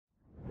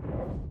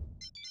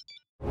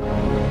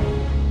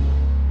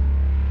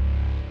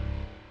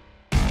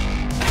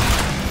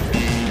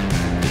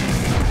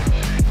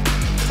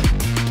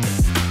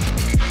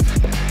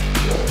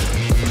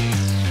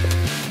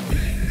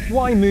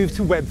why move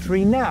to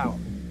Web3 now?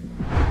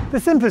 The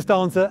simplest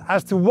answer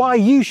as to why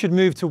you should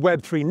move to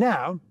Web3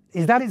 now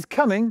is that it's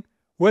coming,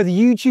 whether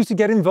you choose to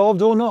get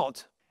involved or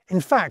not.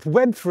 In fact,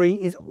 Web3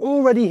 is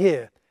already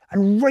here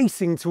and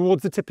racing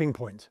towards the tipping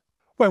point.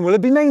 When will it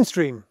be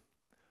mainstream?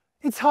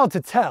 It's hard to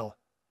tell,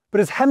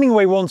 but as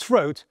Hemingway once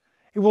wrote,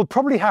 it will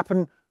probably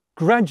happen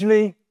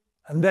gradually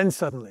and then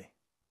suddenly.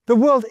 The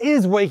world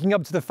is waking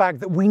up to the fact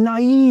that we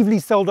naively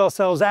sold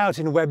ourselves out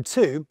in Web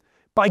 2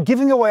 by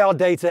giving away our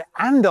data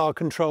and our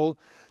control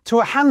to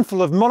a handful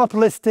of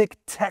monopolistic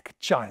tech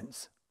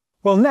giants.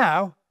 Well,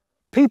 now,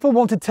 people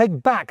want to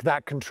take back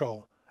that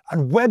control,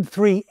 and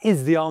Web3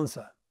 is the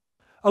answer.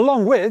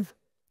 Along with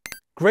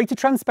greater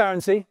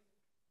transparency,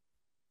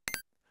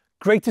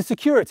 greater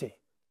security,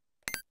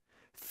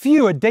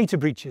 fewer data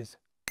breaches,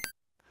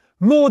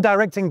 more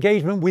direct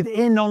engagement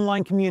within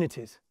online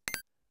communities,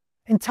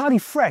 entirely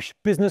fresh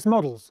business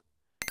models,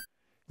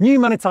 new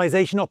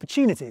monetization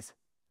opportunities,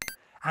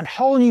 and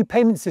whole new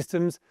payment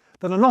systems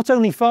that are not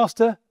only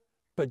faster,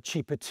 but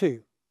cheaper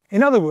too.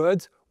 In other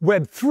words,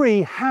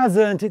 Web3 has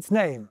earned its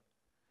name.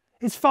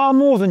 It's far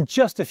more than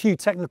just a few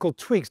technical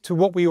tweaks to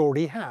what we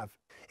already have.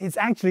 It's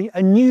actually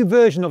a new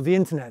version of the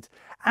internet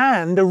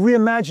and a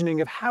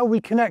reimagining of how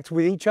we connect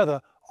with each other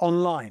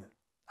online.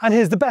 And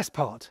here's the best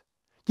part.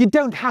 You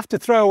don't have to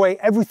throw away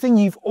everything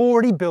you've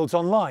already built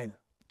online.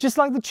 Just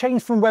like the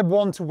change from Web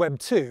 1 to Web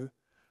 2,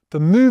 the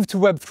move to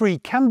Web 3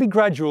 can be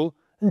gradual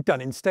and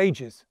done in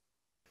stages.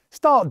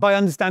 Start by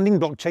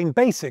understanding blockchain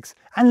basics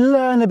and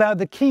learn about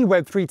the key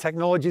Web 3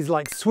 technologies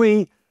like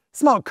Sui,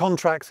 smart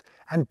contracts,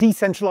 and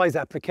decentralized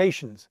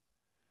applications.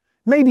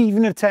 Maybe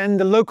even attend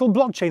a local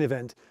blockchain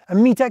event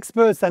and meet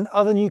experts and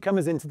other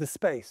newcomers into the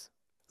space.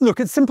 Look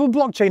at simple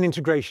blockchain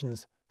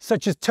integrations,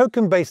 such as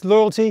token-based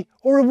loyalty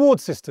or reward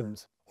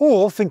systems.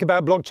 Or think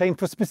about blockchain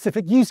for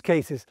specific use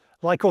cases,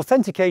 like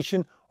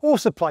authentication or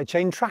supply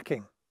chain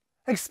tracking.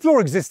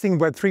 Explore existing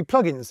Web3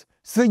 plugins,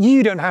 so that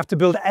you don't have to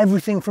build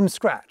everything from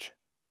scratch.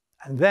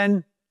 And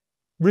then,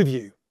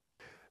 review.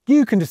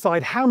 You can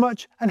decide how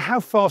much and how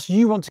fast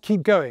you want to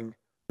keep going,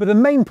 but the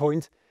main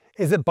point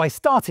is that by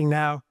starting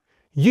now,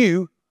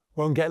 you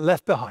won't get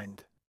left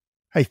behind.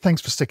 Hey,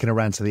 thanks for sticking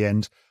around to the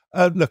end.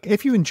 Look,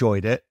 if you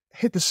enjoyed it,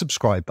 hit the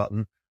subscribe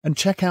button and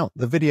check out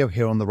the video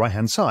here on the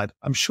right-hand side.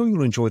 I'm sure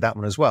you'll enjoy that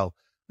one as well.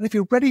 And if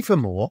you're ready for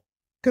more,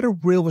 go to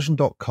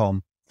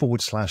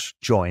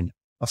realvision.com/join.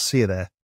 I'll see you there.